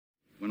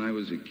When I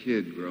was a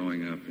kid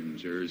growing up in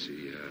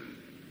Jersey,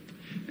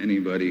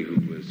 anybody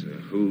who was a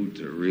hoot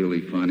or really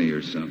funny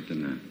or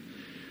something,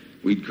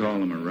 we'd call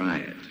him a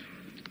riot.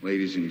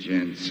 Ladies and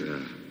gents,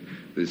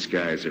 this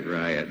guy's a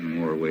riot in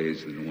more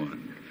ways than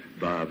one.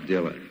 Bob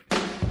Dylan.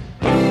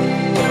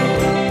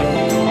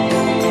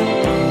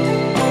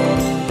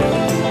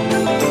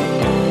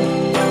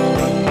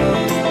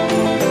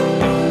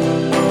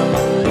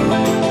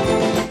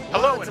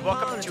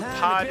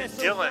 Pod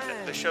Dylan,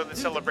 the show that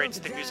celebrates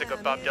the music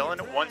of Bob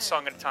Dylan, one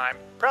song at a time.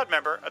 Proud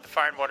member of the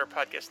Fire and Water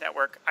Podcast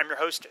Network. I'm your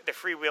host, the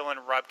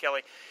freewheeling Rob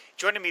Kelly.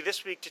 Joining me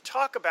this week to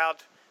talk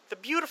about the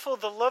beautiful,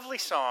 the lovely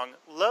song,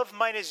 Love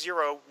Minus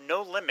Zero,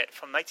 No Limit,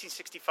 from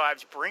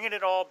 1965's Bringing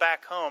It All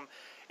Back Home,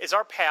 is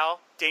our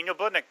pal, Daniel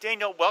Budnick.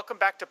 Daniel, welcome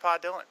back to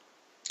Pod Dylan.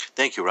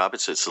 Thank you, Rob.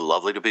 It's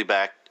lovely to be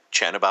back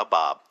chatting about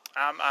Bob.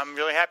 I'm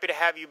really happy to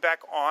have you back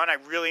on. I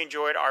really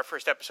enjoyed our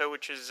first episode,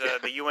 which is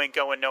the You Ain't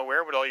Going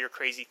Nowhere with all your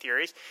crazy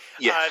theories.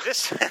 Yeah.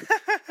 This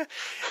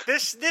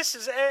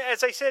is,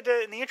 as I said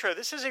in the intro,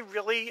 this is a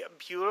really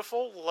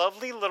beautiful,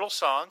 lovely little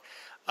song.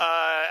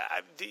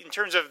 In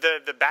terms of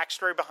the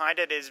backstory behind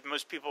it, is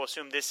most people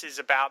assume this is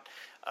about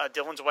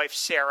Dylan's wife,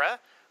 Sarah,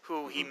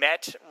 who he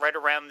met right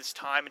around this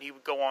time, and he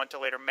would go on to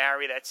later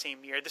marry that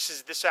same year.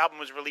 This album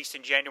was released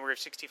in January of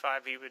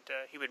 '65.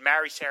 He would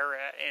marry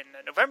Sarah in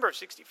November of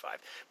 '65,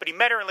 but he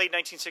met her in late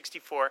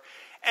 1964.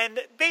 And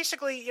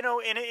basically, you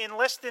know, in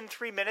less than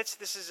 3 minutes,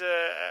 this is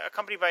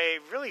accompanied by a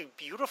really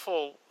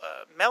beautiful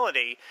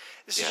melody.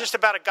 This is just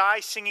about a guy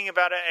singing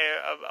about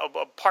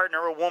a partner,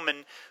 a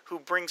woman, who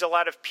brings a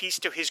lot of peace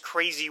to his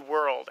crazy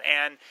world.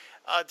 And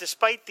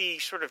despite the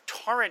sort of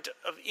torrent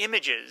of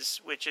images,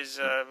 which is,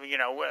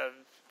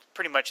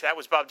 pretty much that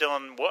was Bob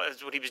Dylan,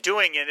 was what he was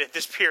doing at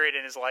this period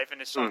in his life and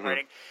his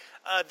songwriting.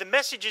 The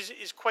message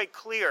is quite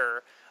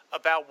clear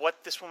about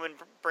what this woman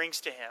brings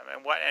to him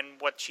and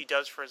what she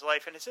does for his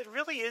life. And it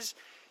really is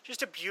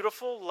just a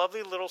beautiful,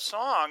 lovely little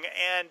song.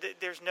 And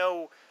there's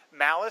no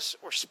malice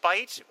or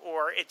spite,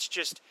 or it's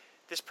just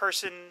this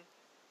person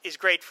is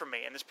great for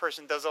me and this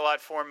person does a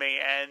lot for me.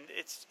 And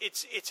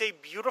it's a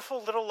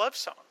beautiful little love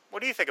song.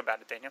 What do you think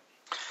about it, Daniel?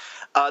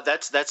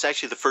 That's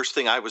actually the first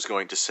thing I was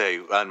going to say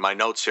on my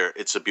notes here.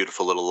 It's a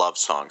beautiful little love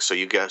song. So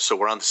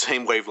we're on the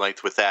same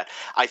wavelength with that.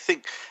 I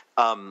think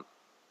I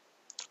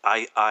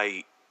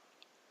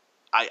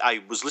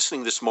was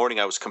listening this morning.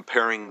 I was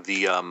comparing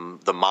the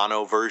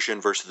mono version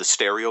versus the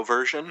stereo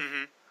version,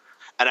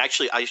 and I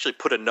actually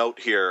put a note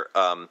here.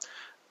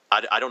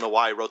 I don't know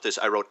why I wrote this.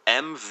 I wrote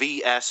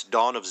MVS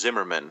Dawn of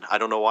Zimmerman. I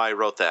don't know why I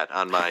wrote that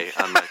on my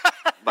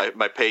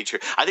my page here.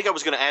 I think I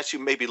was going to ask you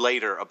maybe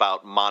later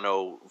about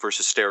mono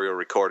versus stereo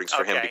recordings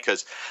for him,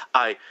 because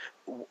I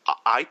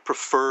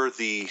prefer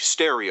the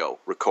stereo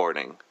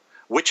recording,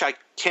 which I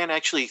can't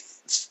actually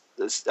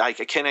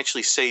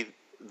say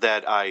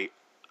that I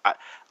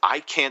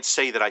can't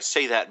say that I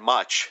say that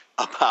much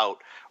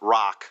about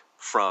rock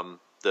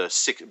from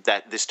this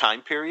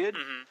time period.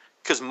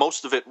 Because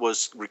most of it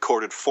was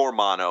recorded for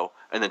mono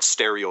and then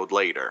stereoed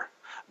later.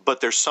 But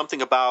there's something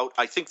about,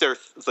 I think there's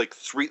like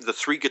the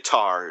three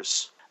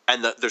guitars,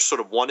 and there's sort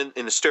of one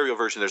in the stereo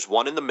version. There's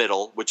one in the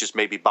middle, which is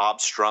maybe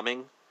Bob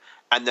strumming,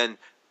 and then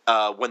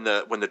when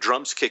the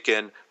drums kick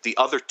in, the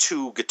other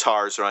two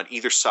guitars are on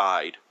either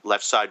side,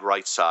 left side,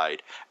 right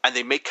side, and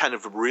they make kind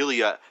of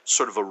really a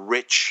sort of a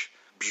rich,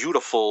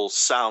 beautiful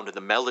sound, and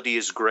the melody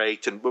is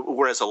great. And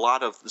whereas a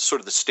lot of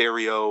sort of the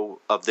stereo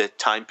of the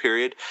time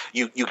period,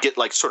 you get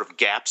like sort of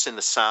gaps in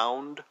the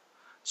sound,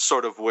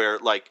 sort of where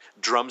like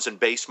drums and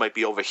bass might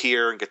be over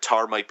here and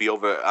guitar might be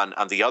over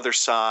on the other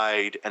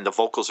side and the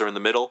vocals are in the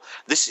middle.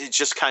 This is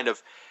just kind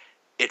of,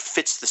 it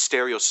fits the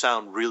stereo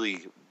sound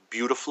really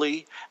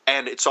beautifully,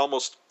 and it's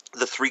almost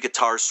the three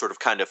guitars sort of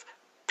kind of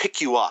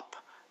pick you up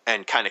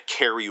and kind of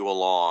carry you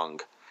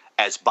along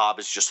as Bob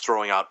is just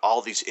throwing out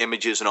all these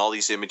images,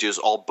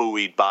 all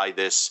buoyed by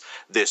this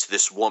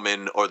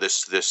woman or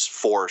this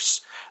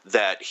force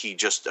that he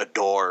just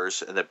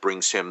adores and that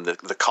brings him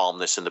the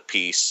calmness and the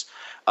peace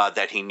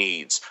that he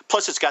needs.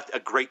 Plus, it's got a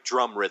great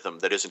drum rhythm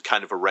that isn't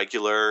kind of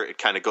irregular. It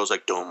kind of goes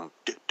like dum.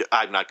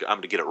 I'm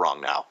going to get it wrong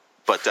now.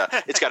 But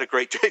it's got a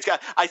great.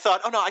 I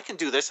thought, oh no, I can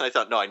do this, and I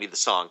thought, no, I need the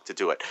song to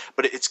do it.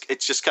 But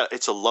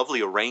it's a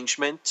lovely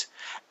arrangement,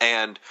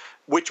 and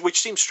which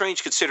seems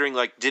strange considering,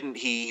 like, didn't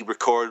he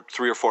record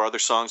 3 or 4 other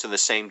songs in the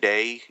same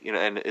day? You know,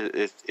 and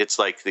it's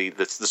like the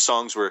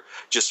songs were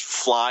just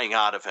flying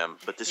out of him.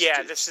 But this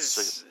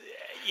is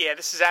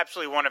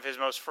absolutely one of his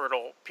most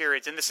fertile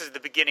periods, and this is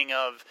the beginning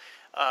of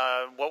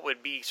what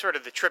would be sort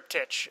of the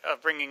triptych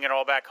of Bringing It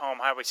All Back Home,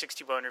 Highway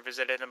 61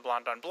 Revisited, and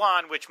Blonde on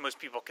Blonde, which most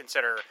people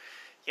consider,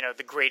 you know,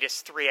 the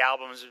greatest 3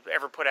 albums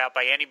ever put out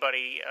by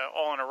anybody,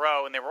 all in a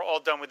row, and they were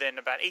all done within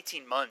about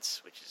 18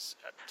 months, which is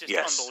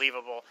just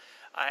unbelievable.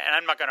 And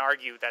I'm not going to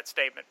argue that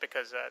statement,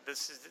 because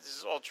this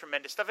is all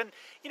tremendous stuff. And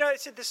you know, I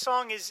said this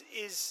song is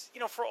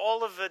for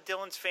all of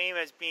Dylan's fame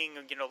as being,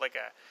 like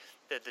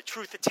the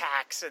Truth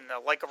Attacks and the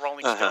Like a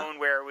Rolling Stone,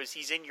 where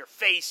he's in your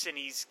face and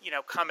he's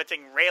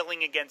commenting,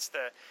 railing against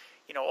the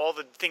all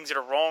the things that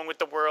are wrong with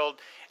the world.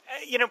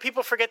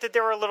 people forget that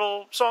there are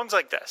little songs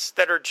like this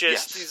that are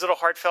just these little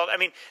heartfelt. I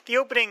mean, the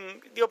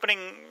opening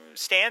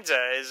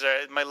stanza is,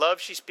 "My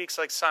love, she speaks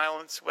like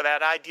silence,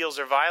 without ideals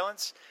or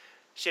violence.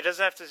 She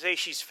doesn't have to say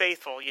she's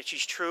faithful, yet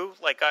she's true,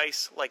 like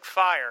ice, like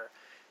fire.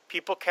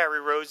 People carry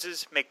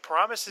roses, make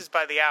promises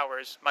by the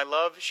hours. My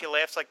love, she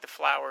laughs like the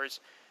flowers.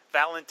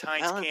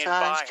 Valentine's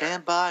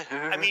can't buy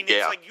her. I mean,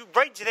 it's like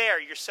right there,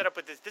 you're set up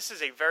with this. This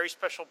is a very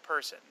special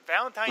person.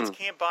 Valentine's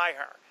can't buy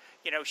her.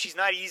 She's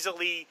not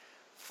easily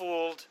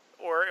fooled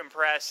or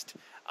impressed.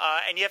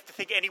 And you have to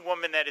think any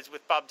woman that is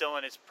with Bob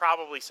Dylan is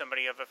probably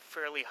somebody of a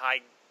fairly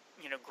high,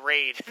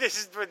 grade. This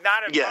is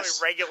not a probably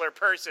regular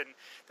person.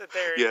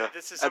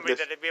 This is somebody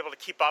that would be able to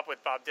keep up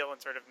with Bob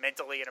Dylan sort of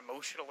mentally and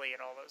emotionally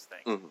and all those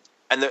things. Mm-hmm.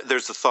 And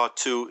there's the thought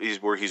too,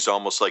 where he's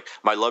almost like,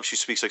 "My love, she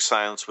speaks like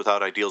silence,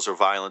 without ideals or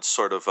violence."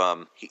 Sort of,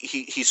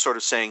 he's sort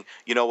of saying,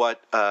 you know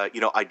what,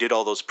 I did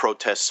all those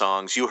protest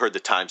songs. You heard the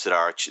times that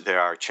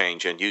are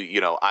changing.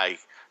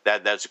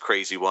 That's a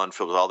crazy one,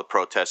 filled with all the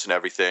protests and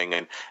everything.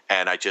 And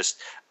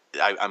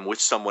I'm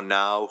with someone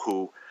now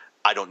who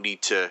I don't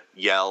need to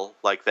yell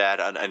like that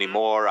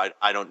anymore.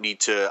 I don't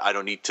need to.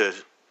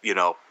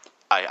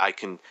 I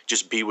can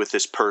just be with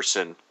this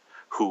person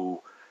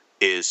who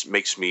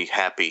makes me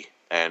happy,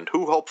 and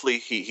who hopefully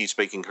he's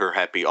making her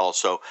happy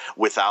also,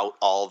 without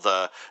all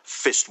the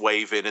fist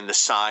waving and the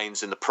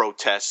signs and the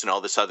protests and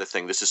all this other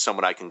thing. This is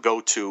someone I can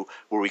go to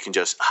where we can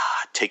just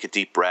take a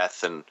deep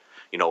breath and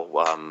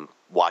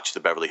watch the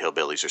Beverly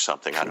Hillbillies or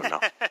something. I don't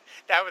know.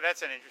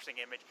 That's an interesting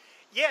image.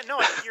 Yeah, no,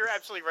 I think you're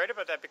absolutely right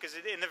about that, because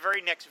in the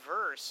very next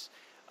verse,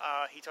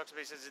 he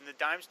says, "In the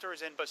dime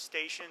stores and bus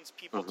stations,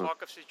 people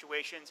talk of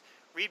situations,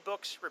 read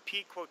books,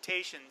 repeat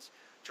quotations,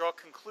 draw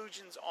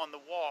conclusions on the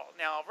wall."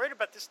 Now, right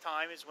about this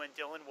time is when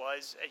Dylan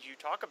was, as you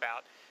talk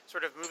about,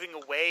 sort of moving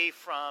away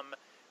from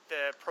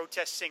the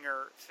protest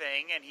singer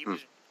thing, and he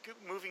was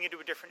moving into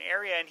a different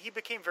area, and he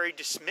became very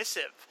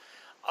dismissive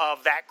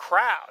of that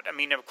crowd. I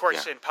mean, of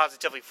course, in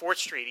Positively 4th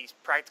Street, he's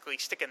practically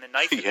sticking the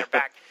knife in their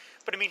back.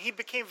 But I mean, he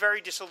became very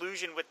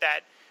disillusioned with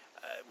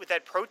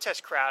that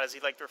protest crowd, as he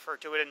liked to refer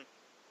to it. And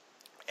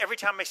every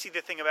time I see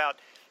the thing about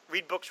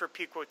read books,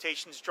 repeat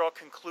quotations, draw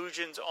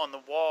conclusions on the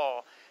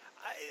wall,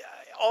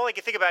 all I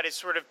can think about is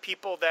sort of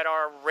people that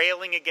are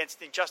railing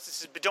against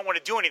injustices but don't want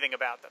to do anything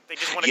about them. They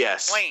just want to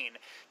complain.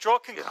 Draw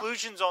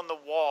conclusions on the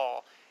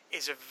wall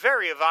is a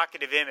very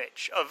evocative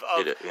image of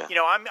I'm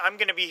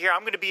going to be here.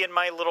 I'm going to be in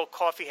my little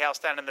coffee house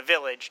down in the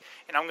village,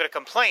 and I'm going to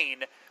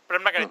complain, but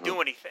I'm not going to do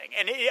anything.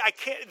 And I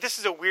can't. This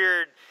is a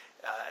weird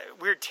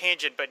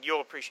tangent, but you'll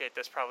appreciate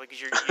this probably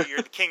because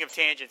you're the king of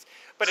tangents.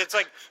 But it's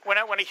like when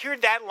I hear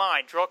that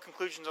line, draw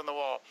conclusions on the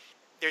wall.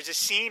 There's a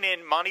scene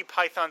in Monty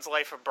Python's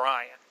Life of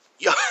Brian.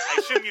 Yeah. I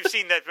assume you've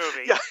seen that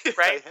movie,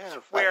 right?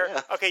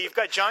 I have. You've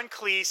got John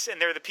Cleese, and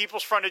they're the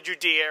People's Front of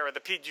Judea, or the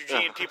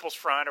Judean People's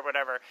Front, or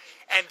whatever.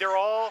 And they're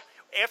all,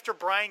 after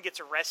Brian gets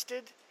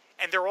arrested,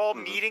 and they're all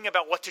meeting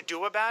about what to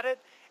do about it.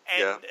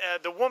 And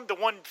the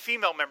one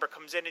female member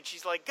comes in, and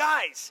she's like,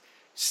 "Guys,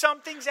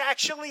 something's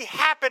actually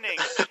happening.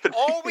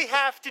 All we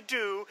have to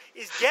do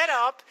is get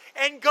up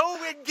and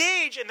go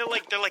engage." And they're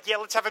like, "Yeah,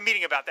 let's have a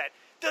meeting about that."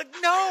 They're like,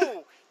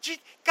 "No.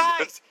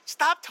 Guys,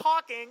 stop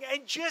talking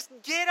and just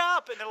get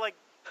up." And they're like,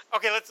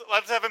 "Okay,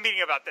 let's have a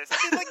meeting about this."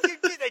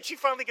 And she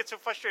finally gets so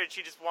frustrated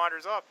she just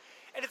wanders off.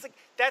 And it's like,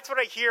 that's what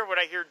I hear when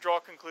I hear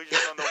draw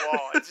conclusions on the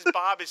wall. It's just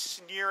Bob is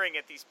sneering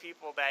at these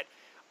people that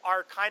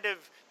are kind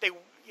of,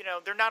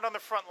 they're not on the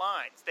front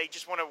lines. They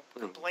just want to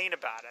complain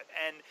about it.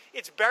 And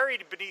it's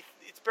buried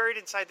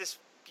inside this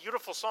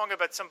beautiful song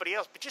about somebody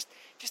else. But just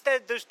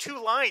that those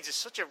two lines is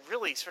such a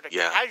really sort of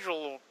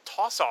casual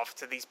toss-off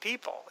to these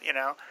people,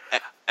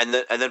 And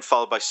then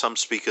followed by "Some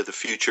speak of the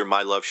future,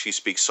 my love, she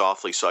speaks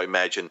softly." So I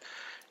imagine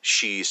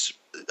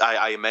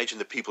I imagine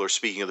the people who are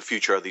speaking of the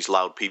future are these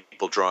loud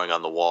people drawing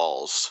on the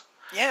walls.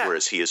 Yeah.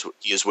 Whereas he is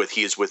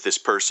with this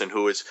person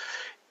who is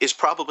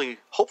probably,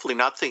 hopefully,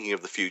 not thinking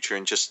of the future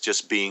and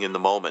just being in the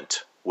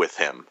moment with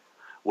him.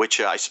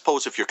 Which I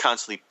suppose, if you're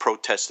constantly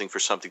protesting for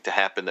something to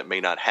happen that may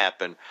not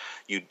happen,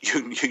 you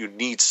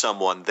need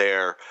someone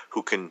there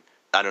who can,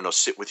 I don't know,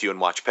 sit with you and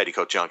watch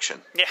Petticoat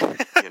Junction. Yeah.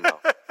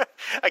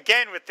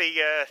 Again with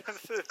the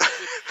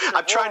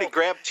I'm trying to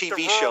grab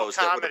TV shows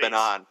that would have been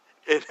on.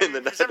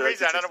 For some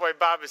reason, I don't know why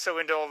Bob is so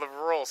into all the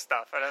rural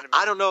stuff.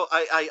 I don't know.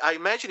 I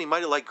imagine he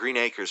might have liked Green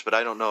Acres, but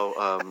I don't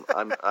know.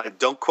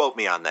 Don't quote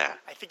me on that.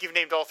 I think you've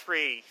named all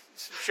three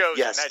shows.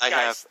 Yes, I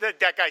have.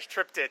 That guy's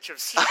triptych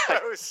of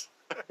shows.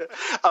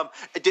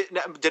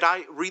 Did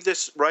I read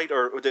this right,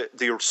 or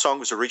the song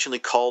was originally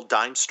called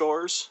Dime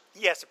Stores?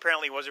 Yes,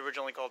 apparently it was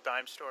originally called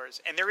Dime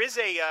Stores. And there is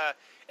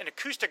an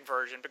acoustic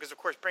version, because, of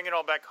course, Bring It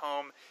All Back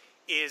Home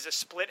is a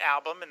split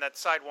album, and that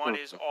side one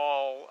is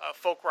all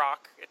folk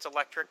rock, it's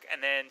electric,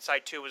 and then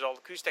side two is all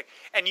acoustic.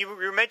 And you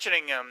were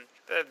mentioning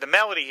the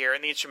melody here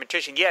and the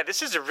instrumentation. Yeah,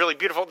 this is a really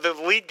beautiful, the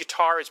lead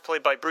guitar is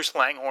played by Bruce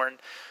Langhorne,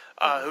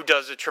 who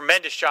does a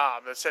tremendous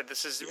job. I said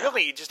this is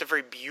really just a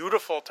very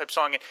beautiful type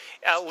song.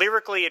 And,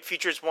 lyrically, it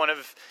features one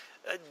of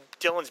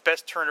Dylan's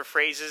best turn of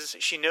phrases.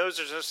 She knows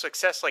there's no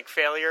success like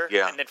failure,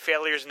 and that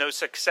failure is no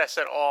success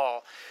at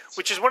all,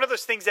 which is one of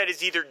those things that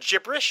is either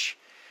gibberish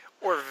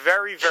or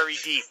very, very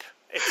deep.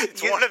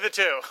 It's one of the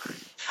two.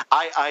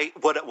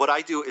 What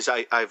I do is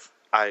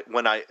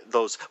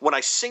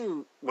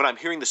when I'm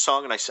hearing the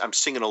song and I'm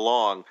singing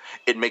along,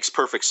 it makes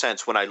perfect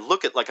sense. When I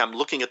look at, like, I'm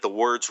looking at the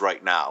words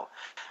right now,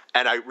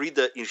 and I read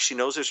that, she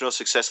knows there's no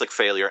success like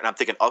failure, and I'm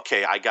thinking,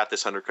 okay, I got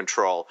this under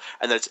control,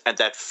 and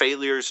that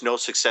failure's no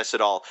success at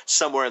all.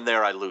 Somewhere in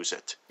there, I lose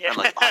it. Yeah. I'm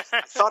like,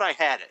 I thought I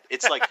had it.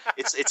 It's like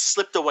it's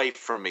slipped away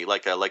from me,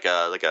 like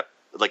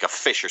a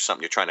fish or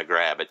something you're trying to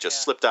grab. It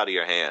just slipped out of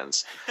your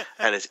hands,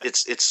 and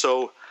it's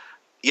so,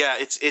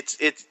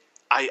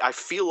 I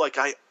feel like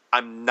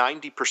I'm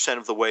 90%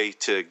 of the way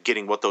to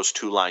getting what those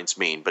two lines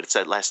mean, but it's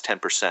that last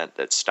 10%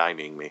 that's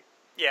stymieing me.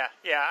 Yeah.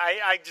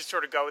 I just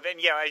sort of go with it.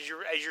 And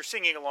as you're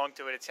singing along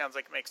to it, it sounds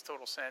like it makes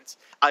total sense.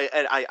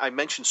 I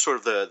mentioned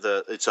sort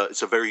of it's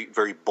a very,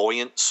 very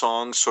buoyant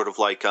song, sort of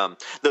like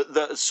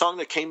the song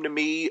that came to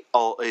me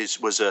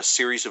was a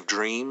Series of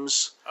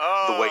Dreams.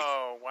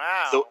 Oh,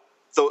 wow.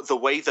 The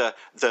way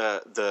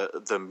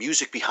the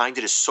music behind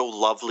it is so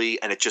lovely,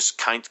 and it just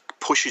kind of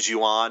pushes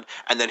you on,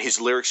 and then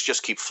his lyrics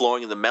just keep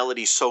flowing, and the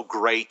melody's so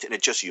great, and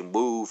it just, you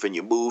move and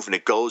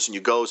it goes and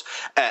you goes,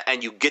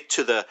 and you get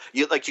to the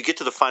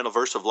final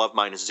verse of Love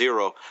Mine Is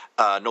Zero,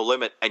 No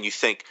Limit, and you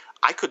think,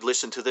 I could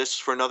listen to this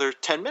for another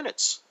 10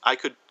 minutes.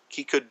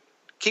 He could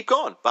keep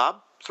going,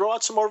 Bob. Throw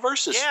out some more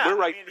verses. Yeah, we're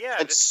right.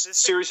 And this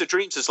Series of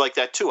Dreams is like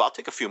that too. I'll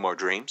take a few more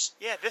dreams.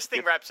 Yeah, this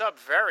thing wraps up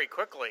very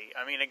quickly.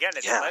 I mean, again,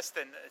 it's less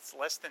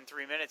than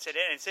 3 minutes. It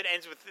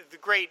ends with the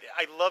great.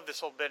 I love this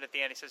whole bit at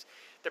the end. He says,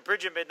 "The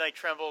bridge at midnight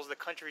trembles. The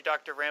country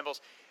doctor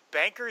rambles.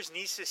 Bankers'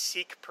 nieces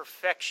seek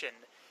perfection,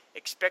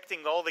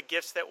 expecting all the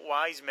gifts that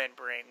wise men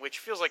bring," which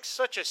feels like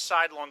such a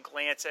sidelong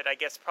glance at, I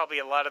guess, probably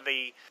a lot of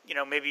the,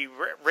 maybe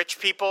rich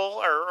people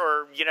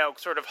or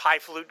sort of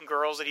highfalutin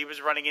girls that he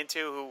was running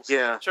into who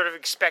sort of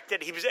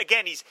expected.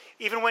 He's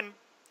even when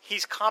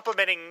he's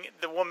complimenting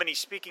the woman he's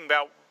speaking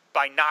about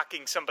by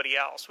knocking somebody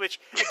else, which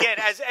again,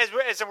 as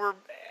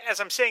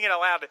I'm saying it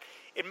out loud,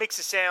 it makes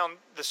the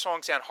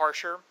song sound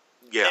harsher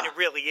than it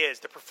really is.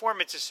 The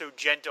performance is so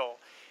gentle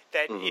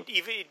that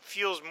it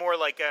feels more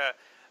like a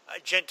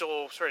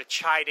gentle sort of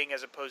chiding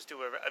as opposed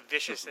to a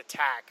vicious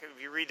attack.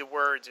 If you read the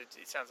words, it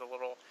sounds a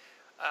little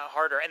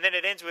harder. And then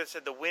it ends with,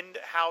 "The wind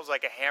howls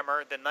like a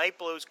hammer. The night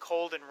blows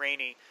cold and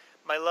rainy.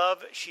 My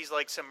love, she's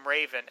like some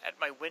raven at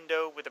my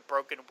window with a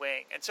broken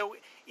wing." And so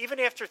even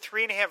after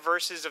 3.5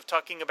 verses of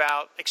talking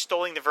about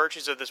extolling the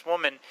virtues of this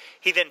woman,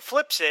 he then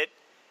flips it,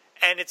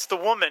 and it's the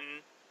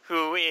woman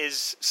who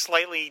is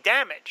slightly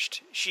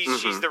damaged.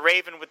 She's the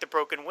raven with the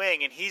broken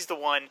wing, and he's the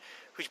one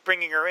who's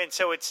bringing her in.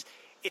 So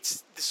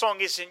the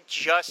song isn't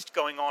just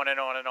going on and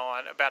on and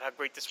on about how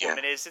great this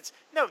woman is.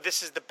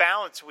 This is the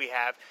balance we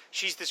have.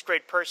 She's this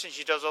great person.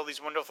 She does all these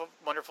wonderful,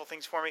 wonderful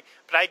things for me,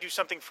 but I do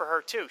something for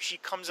her too. She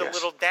comes a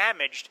little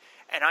damaged,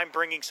 and I'm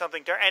bringing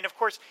something to her. And of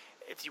course,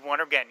 if you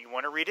want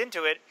to read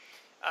into it,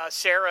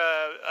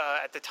 Sarah,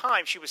 at the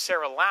time, she was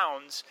Sarah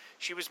Lowndes.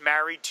 She was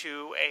married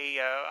to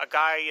a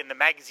guy in the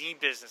magazine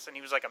business, and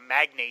he was like a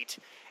magnate.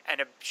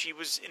 And she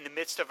was in the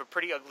midst of a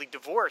pretty ugly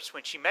divorce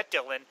when she met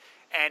Dylan,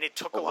 and it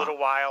took a little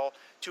while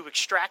to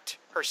extract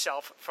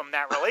herself from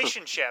that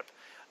relationship.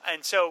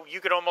 And so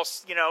you could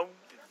almost,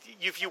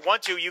 if you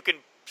want to, you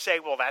can say,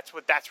 well, that's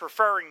what that's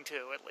referring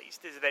to, at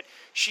least, is that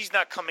she's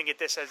not coming at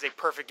this as a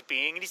perfect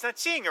being, and he's not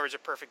seeing her as a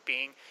perfect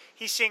being.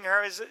 He's seeing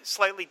her as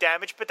slightly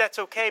damaged, but that's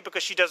okay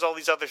because she does all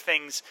these other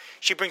things.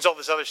 She brings all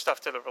this other stuff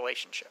to the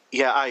relationship.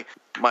 Yeah,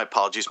 my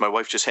apologies. My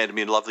wife just handed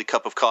me a lovely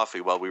cup of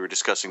coffee while we were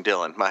discussing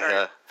Dylan.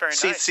 Very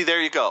nice. See,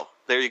 there you go.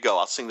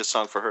 I'll sing the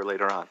song for her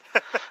later on.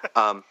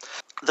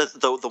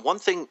 The one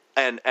thing,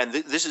 and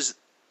this is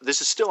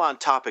still on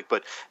topic,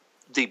 but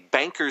the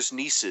banker's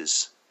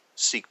nieces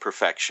seek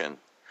perfection.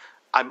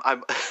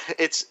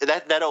 It's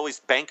that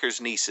always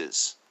banker's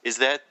nieces. Is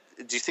that?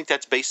 Do you think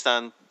that's based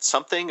on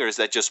something, or is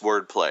that just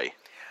wordplay?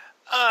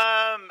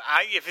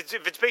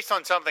 If it's based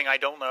on something, I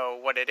don't know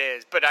what it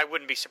is, but I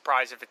wouldn't be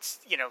surprised if it's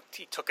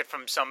he took it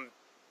from some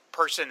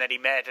person that he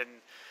met,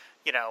 and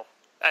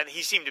and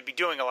he seemed to be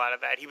doing a lot of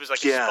that. He was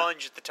like a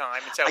sponge at the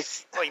time, and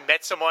so he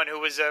met someone who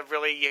was a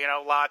really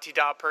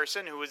la-ti-da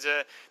person who was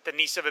the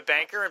niece of a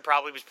banker and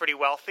probably was pretty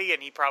wealthy,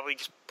 and he probably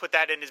just put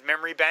that in his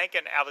memory bank,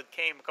 and out it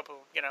came a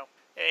couple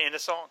in a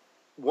song.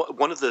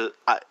 One of the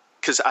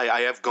because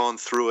I have gone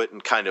through it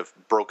and kind of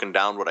broken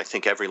down what I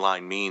think every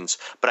line means,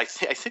 but I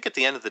think at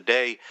the end of the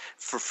day,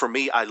 for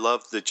me, I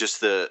love the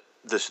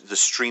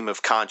stream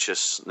of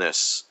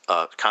consciousness,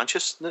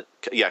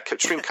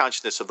 stream of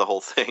consciousness of the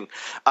whole thing,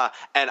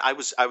 and I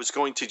was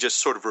going to just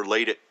sort of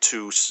relate it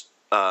to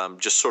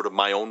just sort of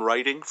my own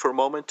writing for a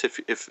moment,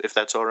 if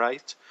that's all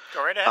right.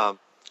 Go right ahead.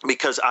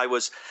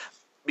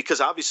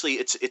 Because obviously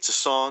it's a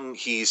song.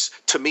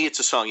 To me it's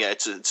a song. Yeah,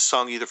 it's a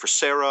song either for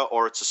Sarah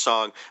or it's a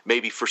song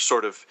maybe for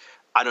sort of,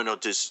 I don't know,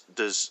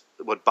 does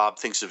what Bob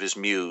thinks of his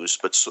muse,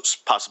 but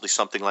possibly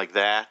something like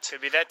that.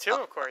 Could be that too,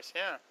 of course.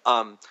 Yeah.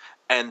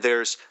 And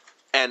there's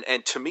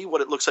And to me, what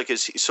it looks like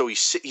is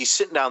he's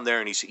sitting down there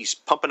and he's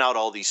pumping out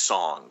all these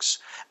songs,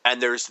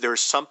 and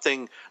there's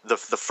something. The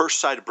first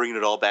side of Bringing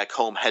It All Back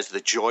Home has the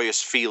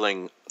joyous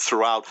feeling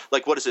throughout.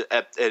 Like, what is it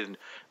in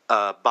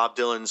Bob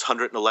Dylan's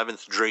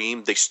 111th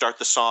Dream? They start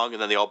the song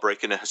and then they all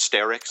break into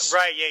hysterics.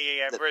 Right?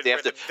 Yeah. Where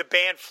the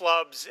band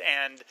flubs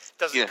and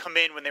doesn't come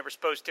in when they were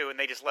supposed to, and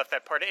they just left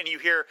that part. And you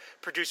hear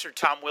producer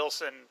Tom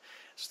Wilson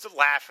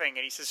laughing,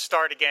 and he says,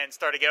 "Start again.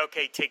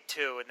 Okay, take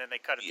two," and then they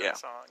cut it to the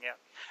song. Yeah.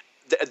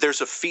 There's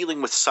a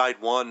feeling with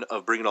side one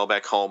of Bring It All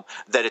Back Home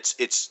that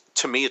it's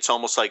to me it's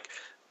almost like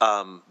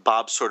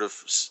Bob sort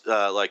of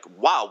like,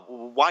 wow,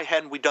 why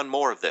hadn't we done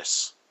more of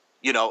this?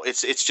 You know,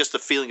 it's just the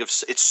feeling of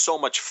it's so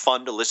much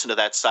fun to listen to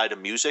that side of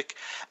music,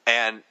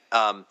 and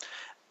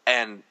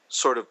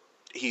sort of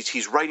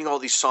he's writing all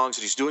these songs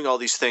and he's doing all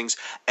these things,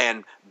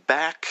 and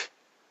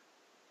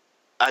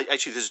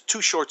actually there's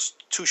two short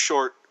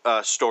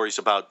stories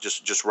about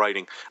just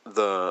writing.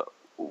 The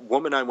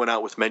woman I went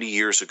out with many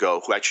years ago,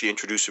 who actually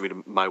introduced me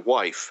to my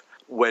wife,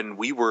 when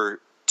we were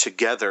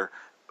together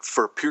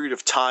for a period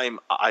of time,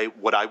 I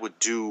would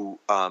do,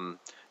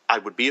 I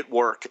would be at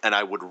work and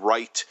I would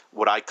write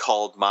what I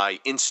called my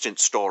instant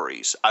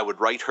stories. I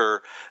would write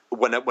her,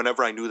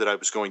 whenever I knew that I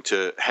was going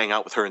to hang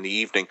out with her in the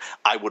evening,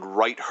 I would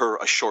write her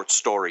a short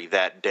story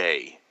that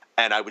day.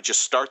 And I would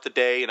just start the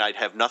day, and I'd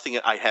have nothing.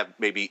 I'd have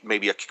maybe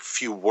a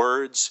few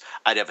words.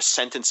 I'd have a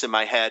sentence in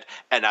my head,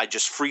 and I'd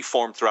just free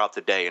form throughout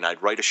the day. And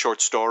I'd write a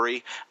short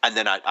story, and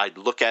then I'd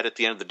look at it at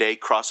the end of the day,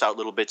 cross out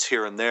little bits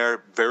here and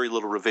there, very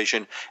little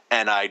revision,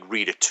 and I'd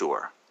read it to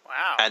her.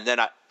 Wow. And then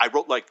I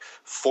wrote like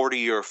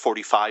 40 or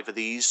 45 of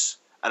these,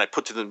 and I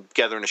put them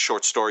together in a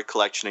short story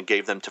collection and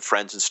gave them to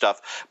friends and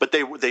stuff. But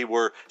they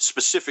were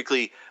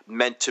specifically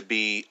meant to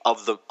be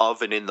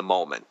of and in the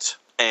moment.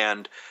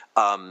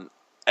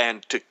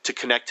 And to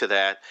connect to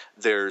that,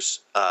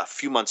 there's a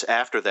few months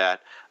after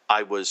that,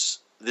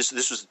 this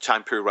was the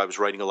time period where I was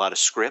writing a lot of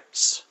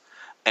scripts,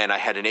 and I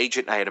had an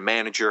agent and I had a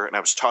manager, and I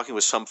was talking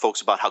with some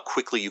folks about how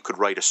quickly you could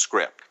write a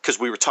script, because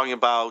we were talking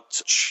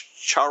about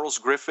Charles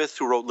Griffith,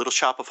 who wrote Little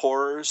Shop of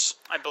Horrors.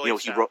 I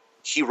believe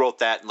he wrote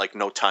that in like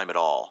no time at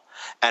all.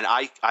 And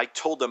I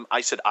told them,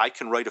 I said, I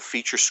can write a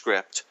feature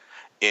script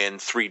in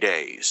 3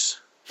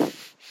 days.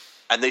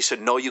 And they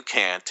said, no, you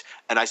can't.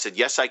 And I said,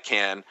 yes, I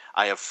can.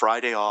 I have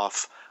Friday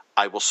off.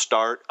 I will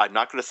start. I'm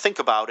not going to think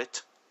about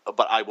it,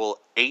 but I will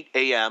 8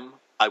 a.m.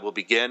 I will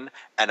begin,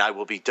 and I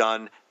will be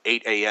done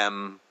 8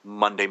 a.m.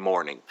 Monday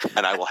morning.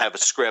 And I will have a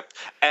script.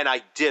 And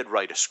I did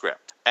write a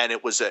script. And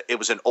it was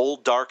an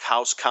old dark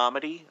house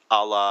comedy,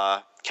 a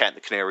la Cat and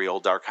the Canary,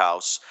 Old Dark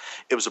House.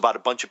 It was about a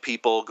bunch of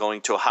people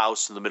going to a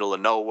house in the middle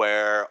of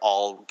nowhere,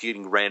 all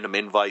getting random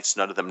invites.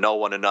 None of them know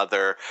one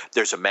another.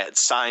 There's a mad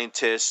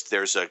scientist.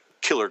 There's a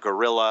killer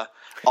gorilla.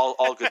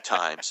 All good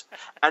times.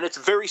 And it's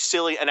very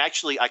silly. And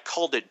actually, I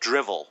called it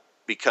Drivel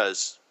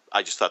because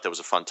I just thought that was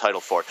a fun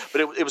title for it.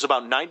 But it was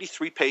about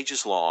 93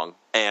 pages long.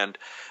 And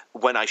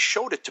when I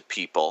showed it to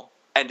people,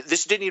 and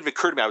this didn't even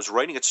occur to me, I was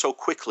writing it so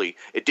quickly,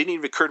 it didn't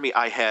even occur to me,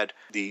 I had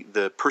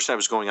the person I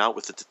was going out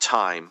with at the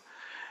time,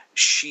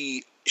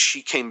 she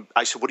came,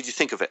 I said, what did you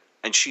think of it?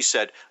 And she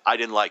said, I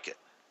didn't like it.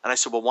 And I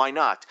said, well, why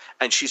not?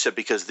 And she said,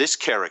 because this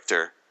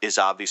character is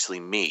obviously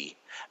me.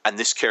 And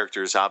this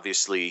character is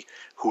obviously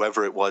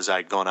whoever it was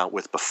I'd gone out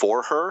with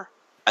before her.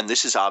 And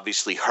this is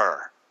obviously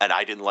her. And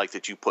I didn't like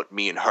that you put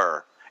me and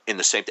her in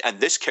the same. And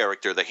this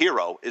character, the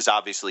hero, is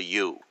obviously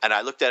you. And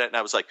I looked at it and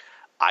I was like,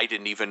 I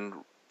didn't even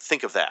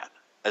think of that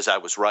as I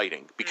was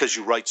writing, because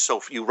you write so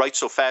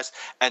fast,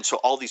 and so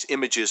all these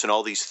images and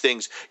all these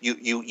things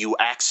you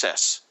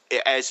access.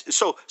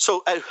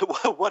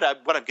 What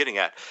I'm getting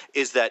at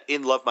is that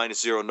in Love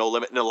Minus Zero, No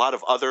Limit, and a lot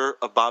of other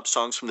of Bob's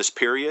songs from this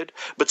period,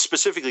 but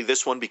specifically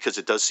this one because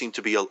it does seem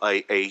to be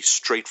a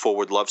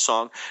straightforward love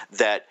song,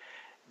 that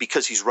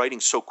because he's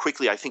writing so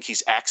quickly, I think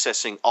he's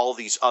accessing all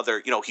these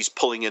other, he's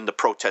pulling in the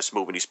protest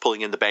movement, he's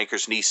pulling in the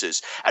Banker's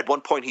Nieces. At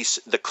one point, he's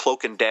the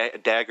Cloak and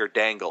Dagger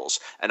Dangles,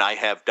 and I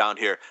have down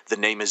here, the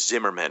name is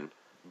Zimmerman.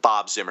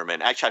 Bob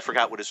Zimmerman. Actually, I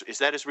forgot is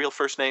that his real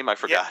first name? I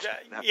forgot.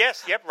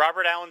 Yep,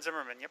 Robert Allen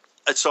Zimmerman, yep.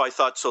 And so I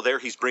thought, there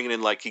he's bringing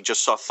in like he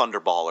just saw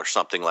Thunderball or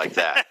something like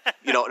that.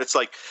 And it's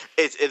like,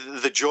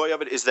 the joy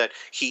of it is that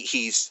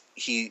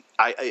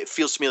it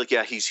feels to me like,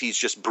 he's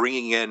just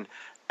bringing in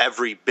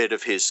every bit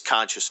of his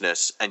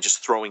consciousness and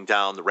just throwing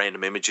down the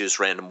random images,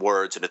 random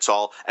words,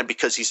 and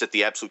because he's at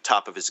the absolute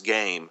top of his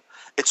game,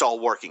 it's all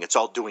working. It's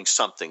all doing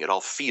something. It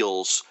all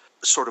feels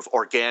sort of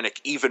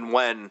organic, even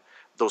when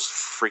those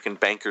freaking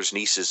Banker's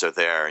Nieces are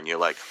there, and you're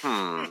like,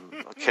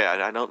 okay,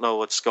 I don't know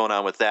what's going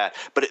on with that.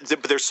 But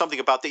there's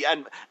something about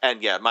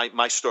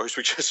my stories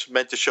were just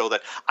meant to show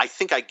that I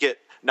think I get,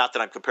 not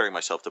that I'm comparing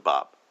myself to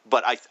Bob,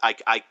 but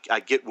I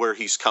get where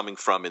he's coming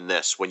from in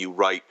this. When you're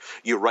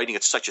writing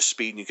at such a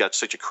speed and you've got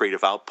such a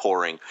creative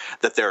outpouring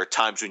that there are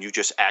times when you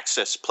just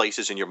access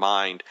places in your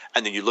mind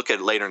and then you look at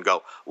it later and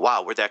go,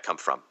 wow, where'd that come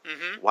from?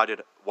 Mm-hmm.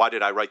 Why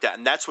did I write that?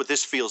 And that's what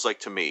this feels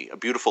like to me, a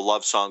beautiful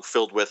love song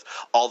filled with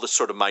all the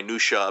sort of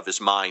minutia of his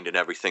mind and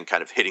everything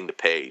kind of hitting the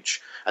page.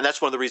 And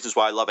that's one of the reasons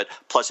why I love it.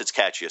 Plus, it's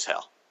catchy as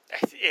hell.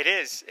 It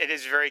is. It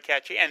is very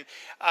catchy. And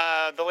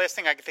the last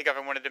thing I could think of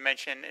I wanted to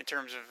mention in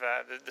terms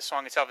of the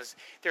song itself is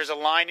there's a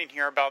line in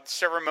here about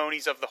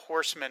ceremonies of the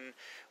horsemen,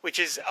 which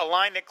is a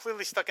line that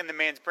clearly stuck in the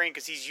man's brain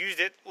because he's used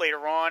it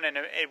later on, and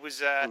it was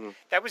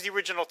that was the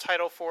original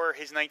title for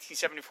his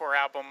 1974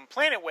 album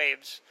Planet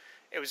Waves.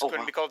 It was going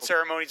to be called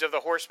Ceremonies of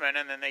the Horsemen,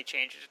 and then they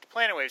changed it to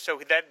Planet Waves. So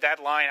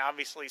that line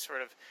obviously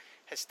sort of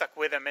has stuck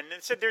with him. And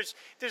it said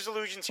there's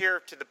allusions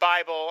here to the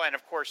Bible and,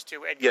 of course,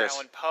 to Edgar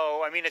Allan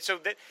Poe. I mean, so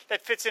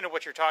that fits into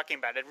what you're talking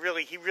about.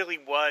 He really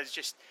was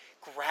just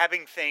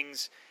grabbing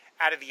things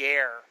out of the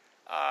air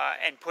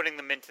and putting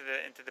them into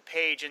the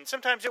page. And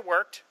sometimes it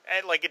worked,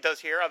 like it does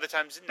here. Other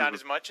times not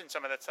as much, and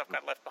some of that stuff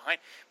got left behind.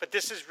 But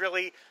this is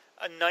really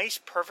a nice,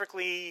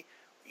 perfectly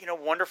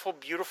wonderful,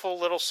 beautiful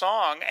little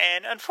song.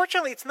 And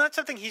unfortunately, it's not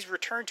something he's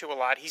returned to a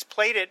lot. He's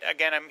played it,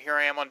 again, here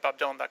I am on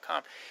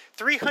BobDylan.com,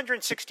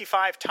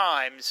 365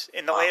 times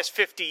in the last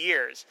 50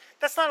 years.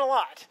 That's not a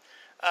lot.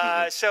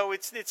 So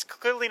it's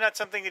clearly not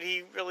something that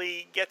he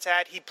really gets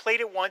at. He played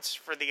it once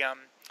for the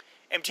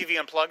MTV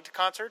Unplugged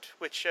concert,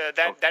 which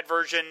that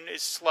version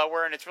is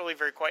slower, and it's really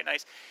quite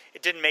nice.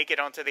 It didn't make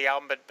it onto the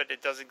album, but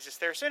it does exist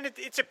there. So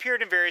it's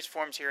appeared in various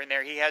forms here and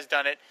there. He has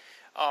done it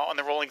on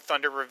the Rolling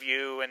Thunder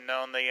Review and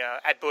on the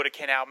At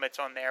Budokan album. It's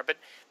on there. But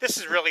this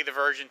is really the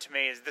version to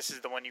me. This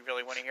is the one you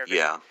really want to hear.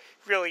 Yeah. It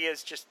really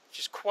is just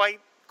quite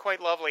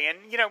lovely. And,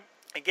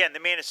 again, the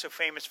man is so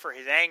famous for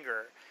his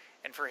anger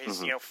and for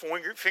his,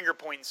 finger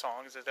pointing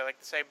songs, as they like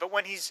to say. But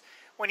when he's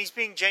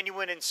being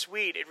genuine and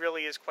sweet, it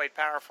really is quite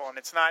powerful. And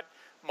it's not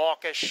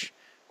mawkish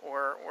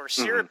or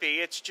syrupy.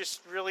 It's just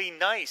really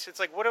nice. It's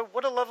like,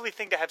 what a lovely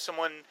thing to have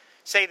someone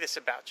say this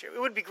about you. It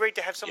would be great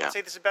to have someone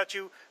say this about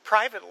you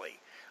privately,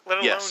 let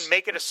alone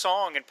make it a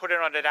song and put it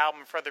on an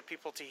album for other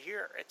people to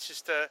hear. It's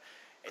just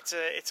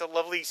it's a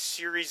lovely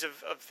series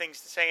of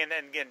things to say. And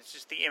then again, it's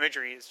just the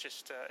imagery is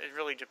just is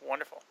really just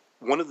wonderful.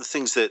 One of the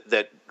things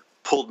that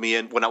pulled me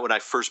in when I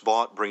first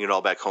bought Bring It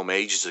All Back Home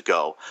ages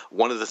ago,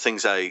 one of the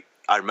things I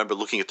remember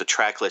looking at the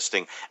track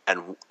listing,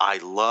 and I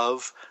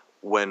love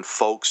when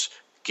folks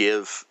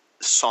give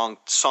song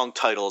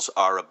titles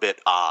are a bit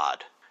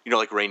odd.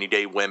 Like Rainy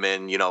Day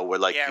Women, where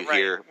like you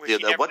hear... She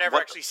never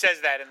actually says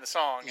that in the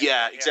song.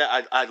 Yeah,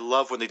 exactly. I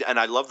love when they... And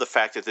I love the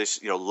fact that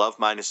this, love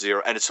minus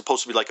zero, and it's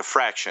supposed to be like a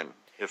fraction,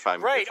 if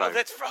I'm... Right.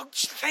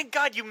 Thank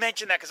God you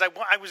mentioned that, because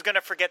I was going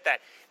to forget that.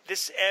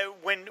 This,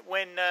 when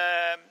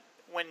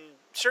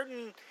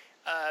certain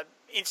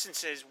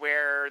instances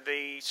where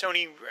the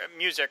Sony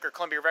Music or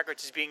Columbia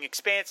Records is being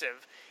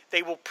expansive,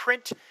 they will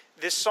print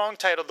this song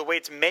title the way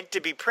it's meant to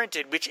be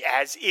printed, which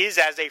is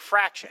as a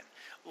fraction.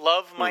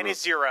 Love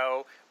minus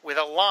zero with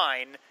a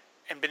line,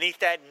 and beneath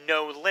that,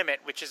 no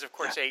limit, which is, of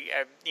course,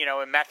 a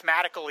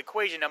mathematical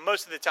equation. Now,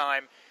 most of the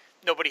time,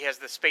 nobody has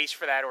the space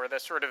for that, or the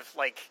sort of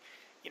like,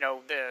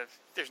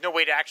 there's no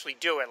way to actually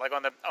do it. Like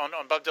on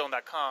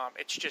BobDylan.com,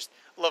 it's just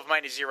love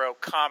minus zero,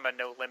 comma,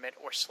 no limit,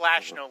 or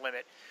slash no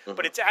limit.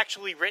 But it's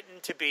actually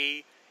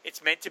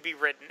it's meant to be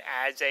written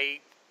as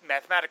a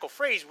mathematical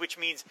phrase, which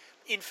means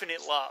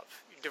infinite love.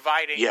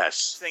 Dividing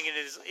thing,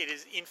 it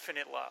is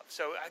infinite love.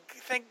 So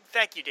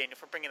thank you, Daniel,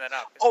 for bringing that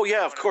up.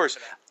 Of course.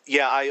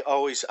 Yeah,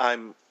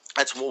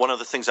 that's one of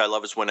the things I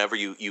love is whenever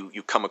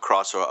you come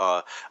across and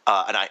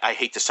I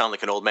hate to sound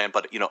like an old man,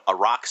 but a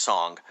rock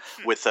song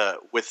with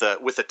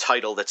a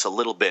title that's a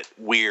little bit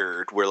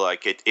weird, where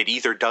like it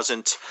either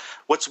doesn't.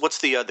 What's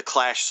the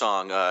Clash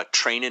song,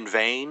 Train in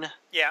Vain?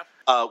 Yeah.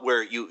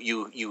 Where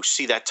you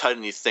see that title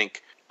and you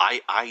think,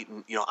 I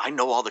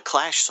know all the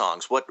Clash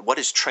songs. What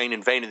is Train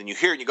in Vain? And then you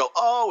hear it and you go,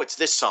 oh, it's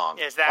this song.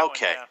 Is that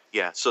okay? One,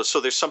 yeah.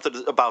 So there's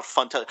something about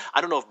fun. I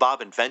don't know if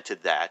Bob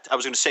invented that. I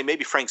was going to say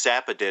maybe Frank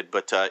Zappa did,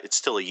 but it's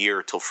still a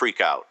year till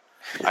Freak Out,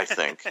 I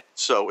think.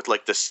 So with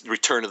like this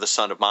Return of the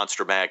Son of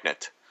Monster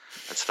Magnet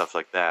and stuff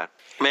like that.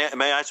 May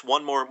I ask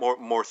one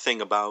more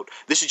thing about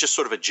this? Is just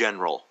sort of a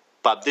general.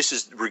 Bob, this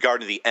is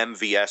regarding the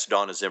MVS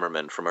Donna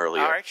Zimmerman from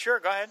earlier. All right,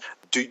 sure, go ahead.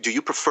 Do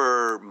you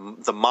prefer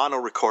the mono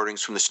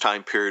recordings from this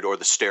time period or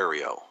the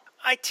stereo?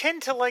 I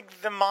tend to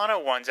like the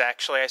mono ones,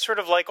 actually. I sort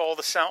of like all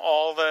the sound,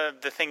 all the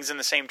things in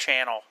the same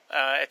channel.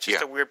 It's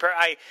just a weird part.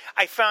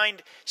 I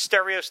find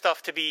stereo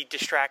stuff to be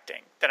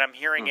distracting, that I'm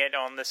hearing it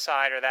on this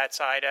side or that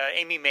side.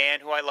 Amy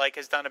Mann, who I like,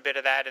 has done a bit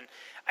of that, and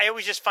I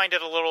always just find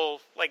it a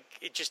little, like,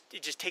 it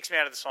just takes me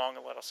out of the song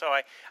a little. So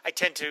I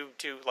tend to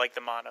like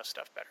the mono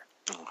stuff better.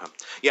 Okay.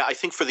 Yeah, I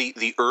think for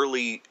the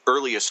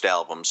earliest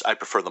albums, I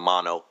prefer the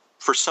mono.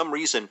 For some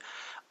reason,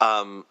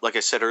 like I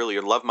said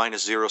earlier, Love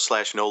minus zero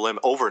 / no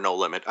limit, over no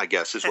limit, I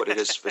guess is what it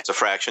is. It's a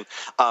fraction.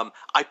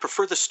 I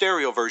prefer the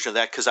stereo version of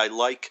that because I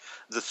like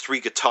the three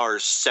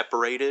guitars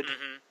separated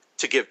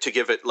to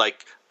give it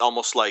like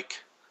almost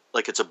like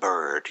it's a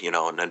bird,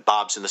 and then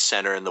Bob's in the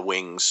center and the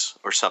wings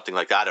or something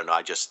like that. I don't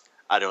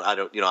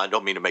know. I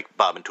don't mean to make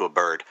Bob into a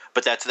bird,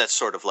 but that's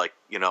sort of like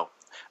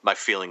my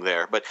feeling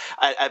there. But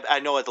I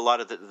know at a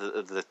lot of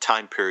the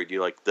time period,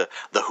 like the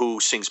Who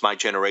sings My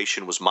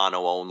Generation was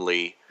mono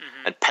only,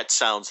 and Pet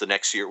Sounds the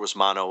next year was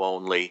mono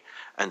only,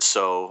 and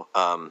so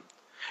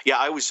Yeah,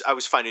 I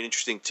always find it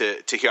interesting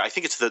to hear. I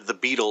think it's the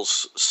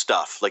Beatles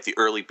stuff, like the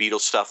early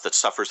Beatles stuff, that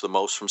suffers the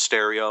most from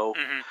stereo.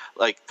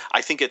 Like,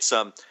 I think it's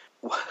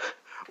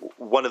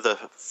one of the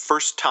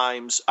first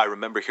times I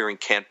remember hearing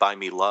 "Can't Buy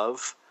Me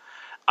Love."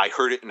 I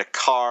heard it in a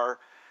car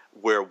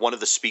where one of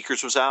the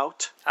speakers was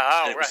out.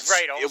 Oh,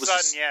 right. All of a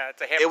sudden, yeah,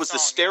 it's a half It was song. the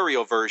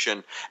stereo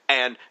version,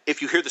 and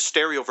if you hear the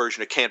stereo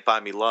version of "Can't Buy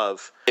Me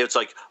Love," it's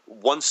like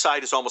one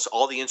side is almost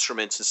all the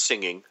instruments and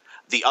singing.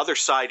 The other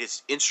side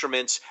is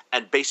instruments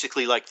and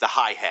basically like the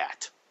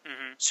hi-hat.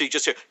 So you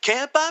just hear,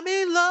 "Can't buy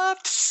me love."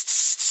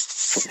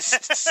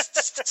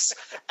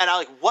 And I'm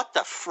like, what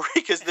the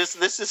freak is this?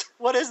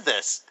 What is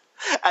this?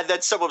 And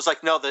then someone was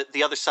like, no,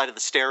 the other side of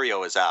the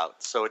stereo is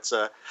out. So it's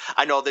I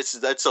know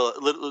that's a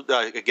little,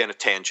 again, a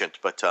tangent,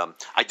 but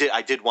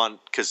I did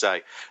want, because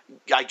I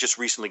just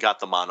recently got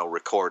the mono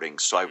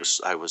recordings, so I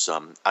was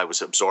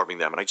absorbing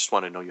them, and I just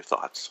want to know your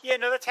thoughts. Yeah,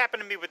 no, that's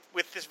happened to me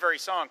with this very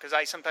song, because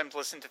I sometimes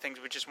listen to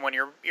things with just one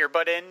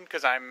earbud in,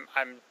 because I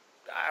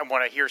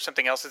want to hear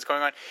something else that's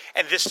going on,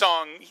 and this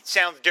song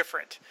sounds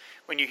different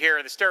when you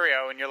hear the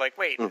stereo, and you're like,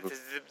 wait,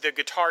 the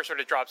guitar sort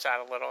of drops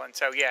out a little, and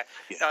so no,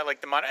 I like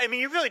the mono. I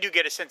mean, you really do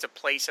get a sense of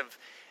place of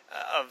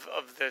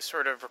the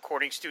sort of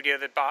recording studio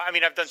that Bob. I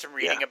mean, I've done some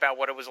reading about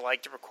what it was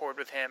like to record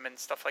with him and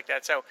stuff like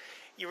that. So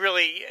you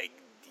really,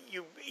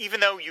 even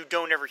though you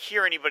don't ever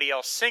hear anybody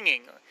else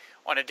singing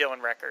on a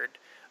Dylan record,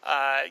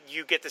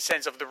 you get the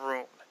sense of the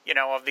room.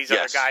 Of these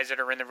other guys that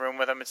are in the room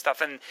with him and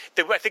stuff. And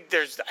I think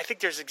there's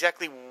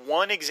exactly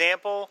one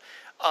example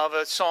of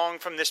a song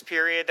from this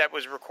period that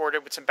was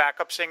recorded with some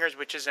backup singers,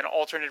 which is an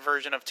alternate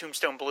version of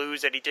Tombstone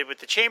Blues that he did with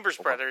the Chambers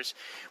Brothers,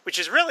 which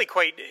is really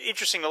quite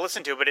interesting to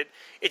listen to, but it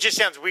just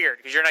sounds weird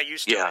because you're not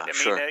used to it. I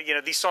mean,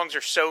 these songs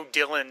are so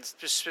Dylan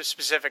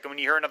specific, and when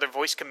you hear another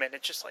voice come in,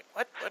 it's just like,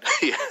 what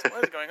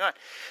is going on?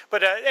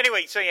 But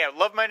anyway, so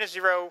Love Minus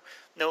Zero,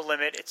 No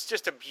Limit. It's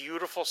just a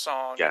beautiful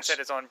song that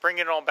is on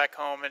Bringing It All Back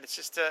Home, and it's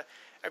just a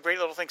great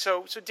little thing.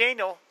 So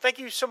Daniel, thank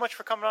you so much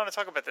for coming on and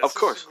talking about this. Of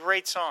course. This is a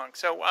great song.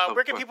 So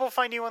where can people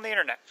find you on the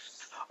internet?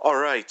 All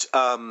right.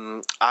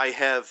 I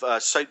have a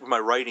site where my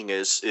writing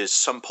is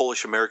Some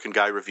Polish American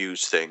Guy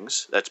Reviews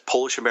Things. That's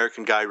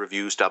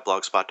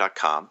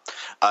PolishAmericanGuyReviews.blogspot.com.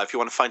 If you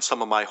want to find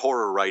some of my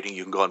horror writing,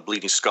 you can go on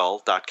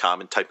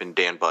BleedingSkull.com and type in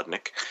Dan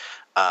Budnick.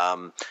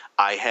 I'm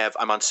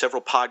on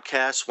several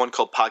podcasts, one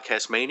called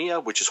Podcast Mania,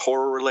 which is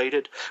horror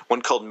related,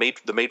 one called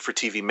the Made for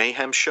TV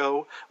Mayhem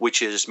Show,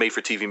 which is made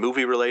for TV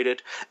movie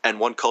related, and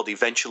one called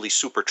Eventually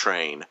Super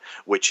Train,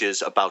 which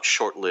is about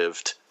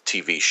short-lived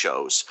TV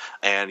shows.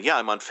 And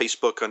I'm on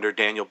Facebook under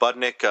Daniel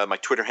Budnick. My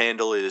Twitter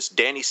handle is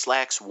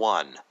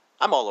DannySlacks1.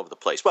 I'm all over the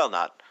place. Well,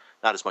 not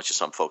as much as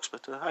some folks,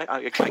 but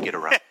I get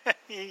around.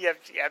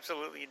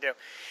 Absolutely you do.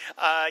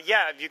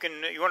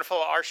 If you want to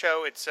follow our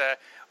show, it's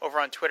over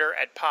on Twitter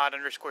at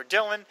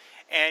pod_Dylan.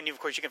 And, of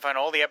course, you can find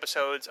all the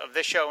episodes of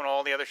this show and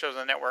all the other shows on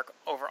the network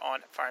over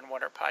on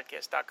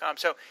fireandwaterpodcast.com.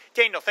 So,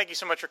 Daniel, thank you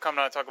so much for coming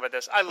on and talking about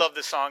this. I love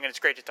this song, and it's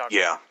great to talk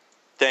about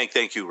it.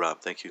 Thank you, Rob.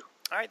 Thank you.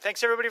 All right,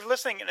 thanks, everybody, for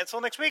listening. And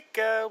until next week,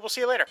 we'll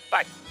see you later.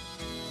 Bye.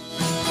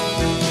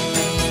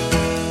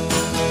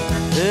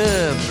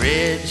 The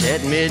bridge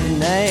at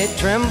midnight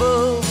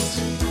trembles.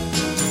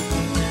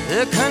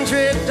 The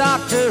country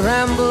doctor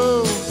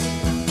rambles.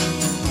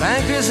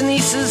 Bankers'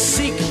 nieces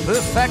seek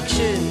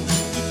perfection,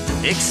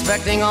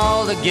 expecting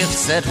all the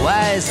gifts that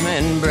wise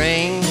men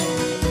bring.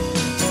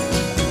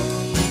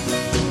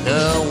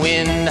 The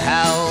wind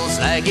howls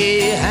like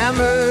a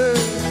hammer.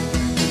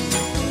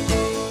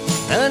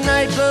 The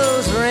night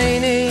blows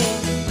rainy.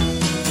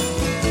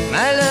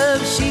 My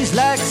love, she's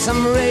like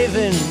some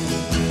raven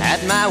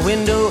at my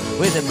window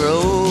with a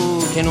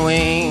broken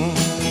wing.